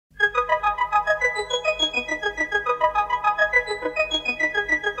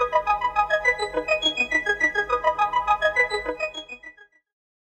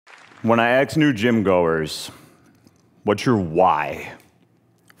When I ask new gym goers, what's your why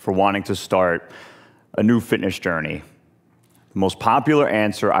for wanting to start a new fitness journey, the most popular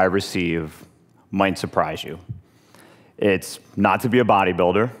answer I receive might surprise you. It's not to be a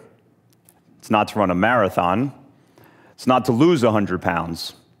bodybuilder. It's not to run a marathon. It's not to lose 100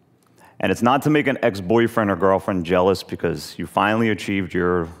 pounds. And it's not to make an ex-boyfriend or girlfriend jealous because you finally achieved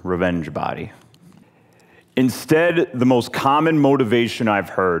your revenge body. Instead, the most common motivation I've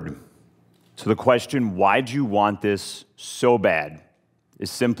heard to the question, why do you want this so bad, is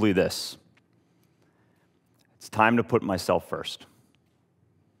simply this: it's time to put myself first.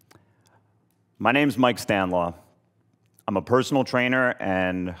 My name's Mike Stanlaw. I'm a personal trainer,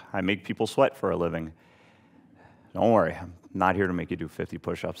 and I make people sweat for a living. Don't worry, I'm not here to make you do 50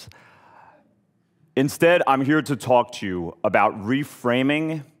 push-ups. Instead, I'm here to talk to you about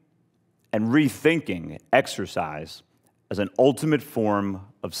reframing and rethinking exercise as an ultimate form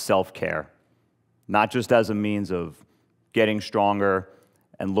of self-care, not just as a means of getting stronger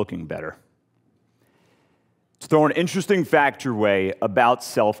and looking better. To throw an interesting fact your way about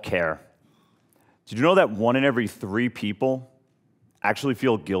self-care, did you know that 1 in every 3 people actually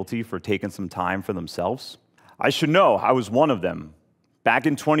feel guilty for taking some time for themselves? I should know, I was one of them. Back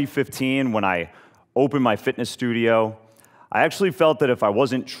in 2015, when I opened my fitness studio, I actually felt that if I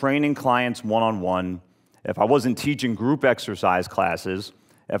wasn't training clients one-on-one, if I wasn't teaching group exercise classes,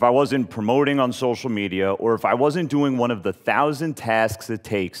 if I wasn't promoting on social media, or if I wasn't doing one of the 1,000 tasks it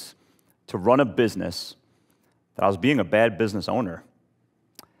takes to run a business, that I was being a bad business owner.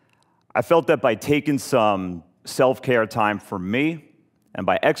 I felt that by taking some self-care time for me and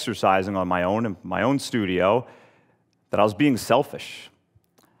by exercising on my own in my own studio, that I was being selfish.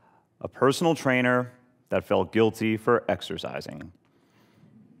 A personal trainer that felt guilty for exercising.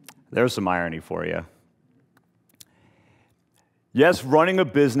 There's some irony for you. Yes, running a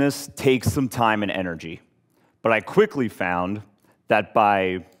business takes some time and energy, but I quickly found that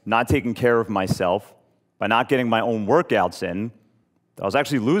by not taking care of myself, by not getting my own workouts in, I was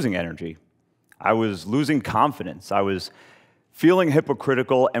actually losing energy. I was losing confidence. I was feeling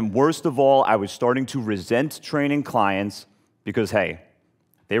hypocritical, and worst of all, I was starting to resent training clients because, hey,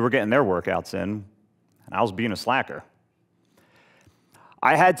 they were getting their workouts in, and I was being a slacker.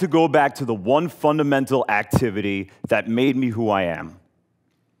 I had to go back to the one fundamental activity that made me who I am.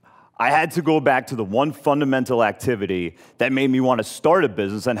 I had to go back to the one fundamental activity that made me want to start a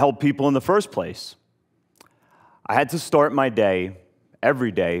business and help people in the first place. I had to start my day,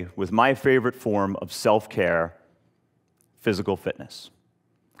 every day, with my favorite form of self-care, physical fitness.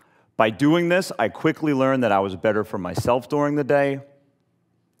 By doing this, I quickly learned that I was better for myself during the day,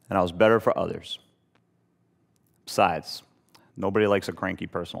 and I was better for others. Besides, nobody likes a cranky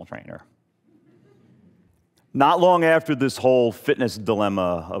personal trainer. Not long after this whole fitness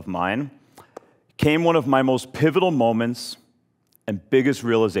dilemma of mine came one of my most pivotal moments and biggest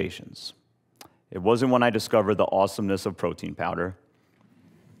realizations. It wasn't when I discovered the awesomeness of protein powder.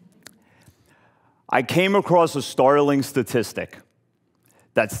 I came across a startling statistic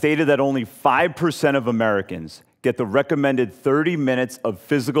that stated that only 5% of Americans get the recommended 30 minutes of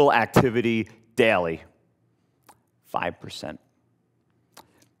physical activity daily. 5%.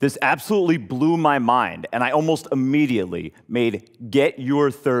 This absolutely blew my mind, and I almost immediately made Get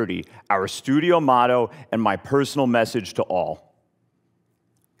Your 30 our studio motto and my personal message to all.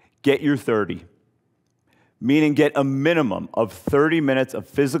 Get your 30, meaning get a minimum of 30 minutes of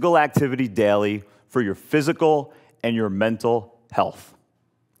physical activity daily for your physical and your mental health.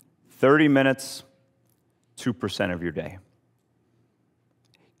 30 minutes, 2% of your day.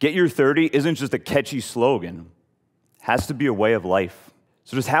 Get Your 30 isn't just a catchy slogan. It has to be a way of life.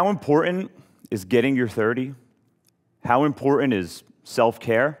 So just how important is getting your 30? How important is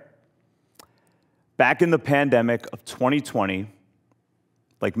self-care? Back in the pandemic of 2020,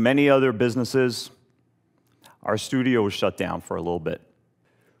 like many other businesses, our studio was shut down for a little bit.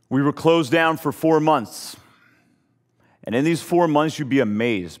 We were closed down for 4 months. And in these 4 months, you'd be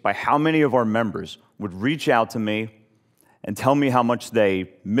amazed by how many of our members would reach out to me and tell me how much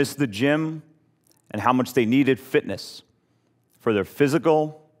they missed the gym and how much they needed fitness for their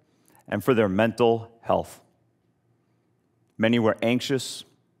physical and for their mental health. Many were anxious,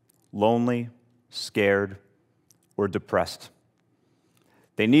 lonely, scared, or depressed.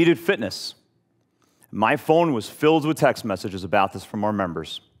 They needed fitness. My phone was filled with text messages about this from our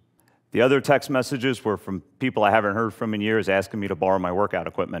members. The other text messages were from people I haven't heard from in years asking me to borrow my workout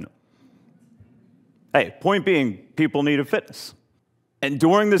equipment. Hey, point being, people needed fitness. And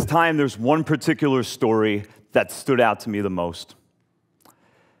during this time, there's one particular story that stood out to me the most.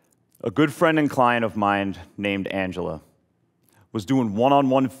 A good friend and client of mine named Angela was doing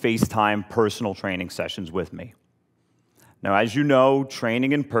one-on-one FaceTime personal training sessions with me. Now, as you know,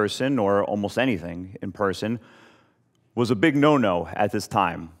 training in person, or almost anything in person, was a big no-no at this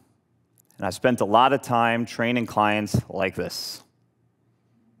time. And I spent a lot of time training clients like this.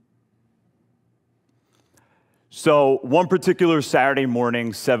 So one particular Saturday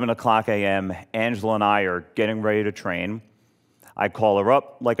morning, 7:00 a.m., Angela and I are getting ready to train. I call her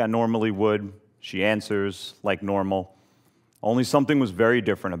up like I normally would. She answers like normal. Only something was very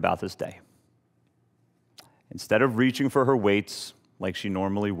different about this day. Instead of reaching for her weights like she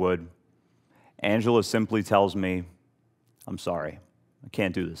normally would, Angela simply tells me, "I'm sorry, I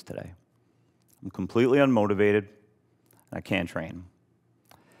can't do this today. I'm completely unmotivated, and I can't train."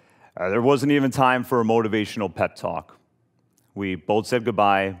 There wasn't even time for a motivational pep talk. We both said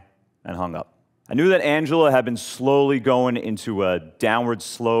goodbye and hung up. I knew that Angela had been slowly going into a downward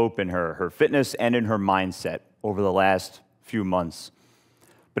slope in her fitness and in her mindset over the last few months.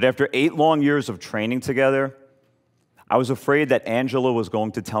 But after 8 long years of training together, I was afraid that Angela was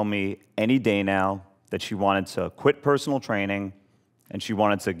going to tell me any day now that she wanted to quit personal training and she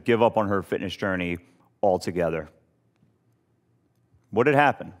wanted to give up on her fitness journey altogether. What had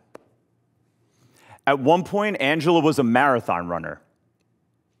happened? At one point, Angela was a marathon runner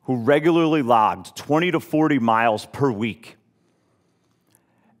who regularly logged 20 to 40 miles per week.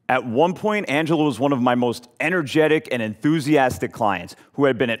 At one point, Angela was one of my most energetic and enthusiastic clients who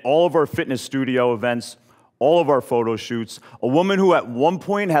had been at all of our fitness studio events, all of our photo shoots, a woman who at one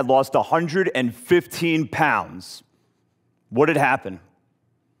point had lost 115 pounds. What had happened?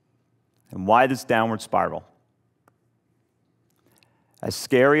 And why this downward spiral? As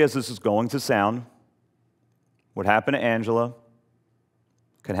scary as this is going to sound, what happened to Angela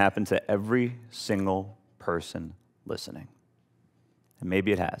can happen to every single person listening. And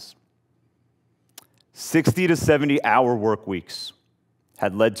maybe it has. 60 to 70-hour work weeks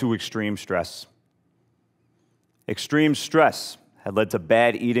had led to extreme stress. Extreme stress had led to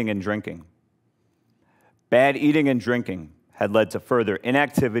bad eating and drinking. Bad eating and drinking had led to further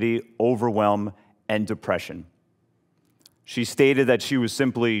inactivity, overwhelm, and depression. She stated that she was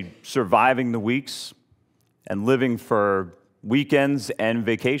simply surviving the weeks and living for weekends and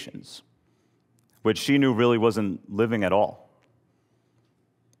vacations, which she knew really wasn't living at all.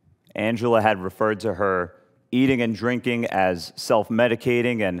 Angela had referred to her eating and drinking as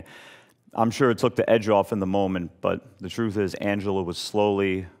self-medicating, and I'm sure it took the edge off in the moment, but the truth is Angela was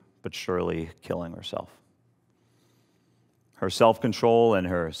slowly but surely killing herself. Her self-control and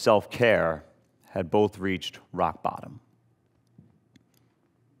her self-care had both reached rock bottom.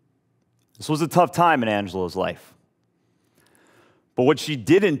 This was a tough time in Angela's life. But what she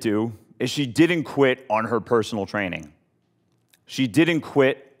didn't do is she didn't quit on her personal training. She didn't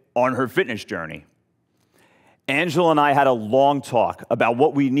quit on her fitness journey. Angela and I had a long talk about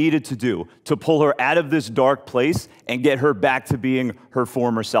what we needed to do to pull her out of this dark place and get her back to being her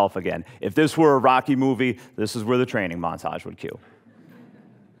former self again. If this were a Rocky movie, this is where the training montage would cue.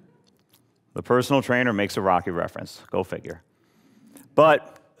 The personal trainer makes a Rocky reference. Go figure.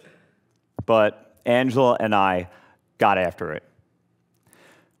 But Angela and I got after it.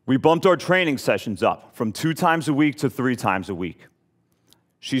 We bumped our training sessions up from 2 times a week to 3 times a week.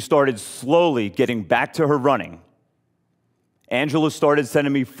 She started slowly getting back to her running. Angela started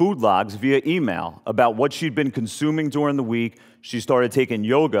sending me food logs via email about what she'd been consuming during the week. She started taking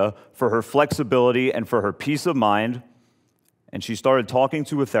yoga for her flexibility and for her peace of mind. And she started talking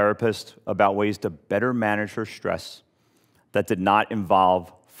to a therapist about ways to better manage her stress that did not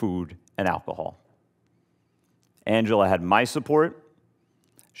involve food and alcohol. Angela had my support.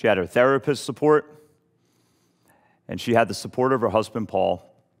 She had her therapist's support. And she had the support of her husband, Paul,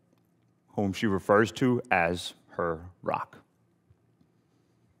 whom she refers to as her rock.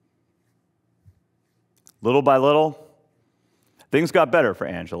 Little by little, things got better for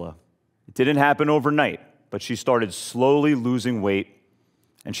Angela. It didn't happen overnight, but she started slowly losing weight,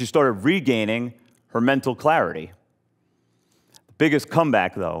 and she started regaining her mental clarity. The biggest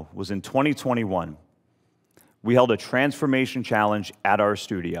comeback, though, was in 2021. We held a transformation challenge at our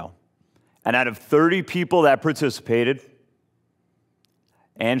studio. And out of 30 people that participated,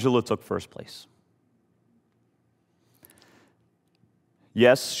 Angela took first place.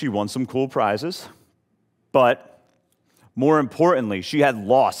 Yes, she won some cool prizes, but more importantly, she had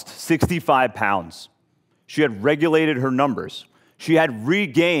lost 65 pounds. She had regulated her numbers. She had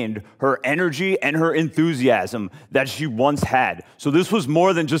regained her energy and her enthusiasm that she once had. So this was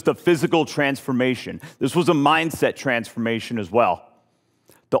more than just a physical transformation. This was a mindset transformation as well.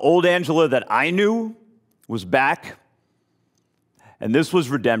 The old Angela that I knew was back, and this was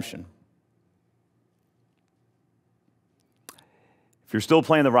redemption. If you're still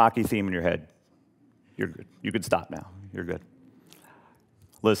playing the Rocky theme in your head, you're good. You can stop now. You're good.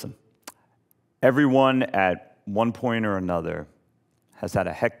 Listen, everyone at one point or another has had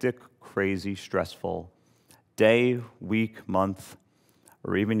a hectic, crazy, stressful day, week, month,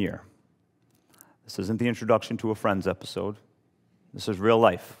 or even year. This isn't the introduction to a Friends episode. This is real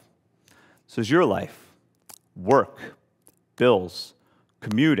life. This is your life. Work, bills,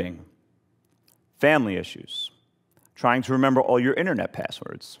 commuting, family issues, trying to remember all your internet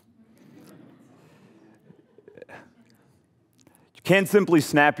passwords. You can't simply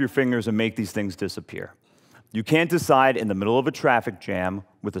snap your fingers and make these things disappear. You can't decide in the middle of a traffic jam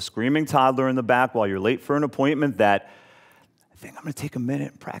with a screaming toddler in the back while you're late for an appointment that, I think I'm going to take a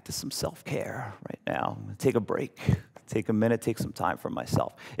minute and practice some self-care right now. I'm going to take a break, take a minute, take some time for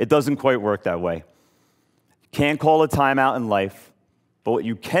myself. It doesn't quite work that way. You can't call a timeout in life, but what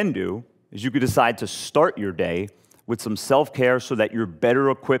you can do is you could decide to start your day with some self-care so that you're better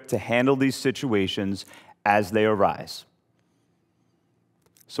equipped to handle these situations as they arise.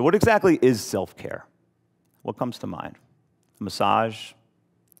 So what exactly is self-care? What comes to mind? A massage,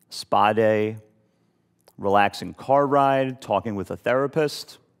 a spa day, relaxing car ride, talking with a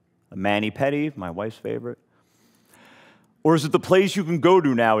therapist, a mani-pedi, my wife's favorite. Or is it the place you can go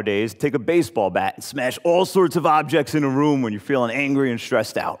to nowadays, take a baseball bat and smash all sorts of objects in a room when you're feeling angry and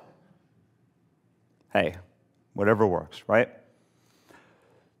stressed out? Hey, whatever works, right?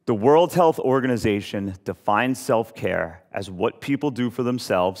 The World Health Organization defines self-care as what people do for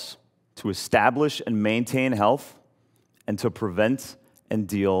themselves to establish and maintain health and to prevent and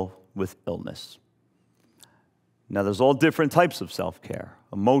deal with illness. Now, there's all different types of self-care: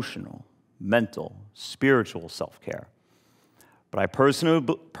 emotional, mental, spiritual self-care. But I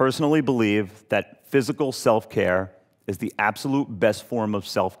personally believe that physical self-care is the absolute best form of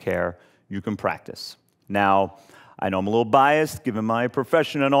self-care you can practice. Now, I know I'm a little biased given my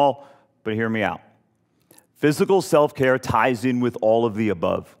profession and all, but hear me out. Physical self-care ties in with all of the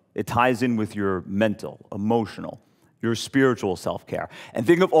above. It ties in with your mental, emotional, your spiritual self-care. And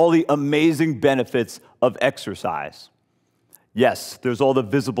think of all the amazing benefits of exercise. Yes, there's all the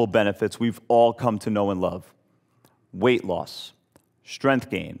visible benefits we've all come to know and love. Weight loss, strength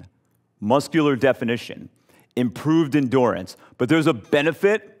gain, muscular definition, improved endurance. But there's a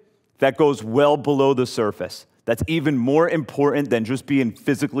benefit that goes well below the surface. That's even more important than just being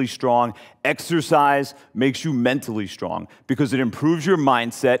physically strong. Exercise makes you mentally strong because it improves your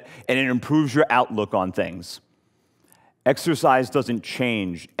mindset and it improves your outlook on things. Exercise doesn't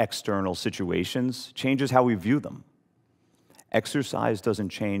change external situations, it changes how we view them. Exercise doesn't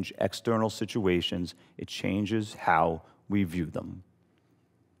change external situations, it changes how we view them.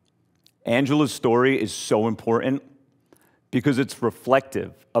 Angela's story is so important because it's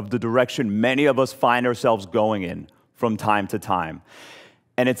reflective of the direction many of us find ourselves going in from time to time.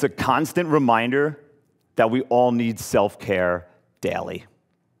 And it's a constant reminder that we all need self-care daily.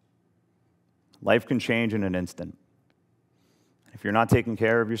 Life can change in an instant. If you're not taking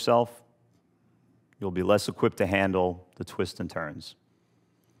care of yourself, you'll be less equipped to handle the twists and turns.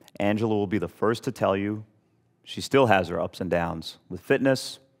 Angela will be the first to tell you she still has her ups and downs with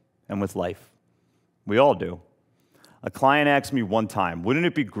fitness and with life. We all do. A client asked me one time, wouldn't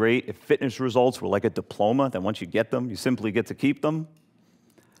it be great if fitness results were like a diploma that once you get them, you simply get to keep them?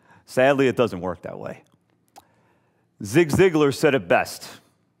 Sadly, it doesn't work that way. Zig Ziglar said it best.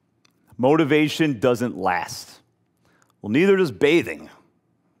 Motivation doesn't last. Well, neither does bathing.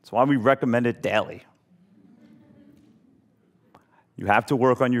 That's why we recommend it daily. You have to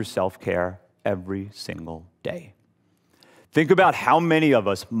work on your self-care every single day. Think about how many of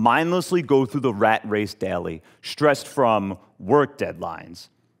us mindlessly go through the rat race daily, stressed from work deadlines,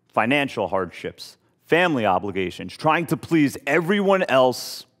 financial hardships, family obligations, trying to please everyone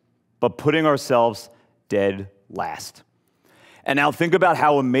else, but putting ourselves dead last. And now think about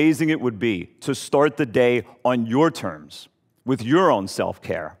how amazing it would be to start the day on your terms, with your own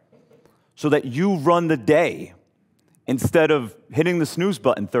self-care, so that you run the day instead of hitting the snooze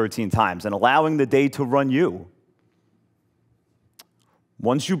button 13 times and allowing the day to run you.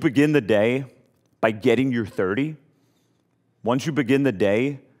 Once you begin the day by getting your 30, once you begin the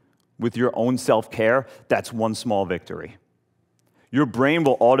day with your own self-care, that's one small victory. Your brain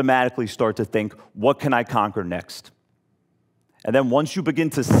will automatically start to think, what can I conquer next? And then once you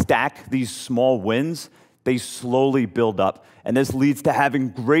begin to stack these small wins, they slowly build up. And this leads to having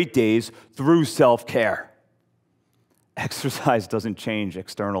great days through self-care. Exercise doesn't change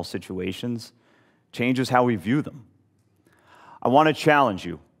external situations, it changes how we view them. I want to challenge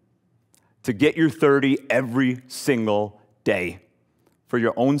you to get your 30 every single day for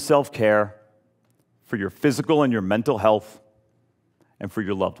your own self-care, for your physical and your mental health, and for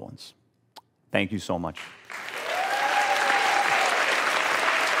your loved ones. Thank you so much.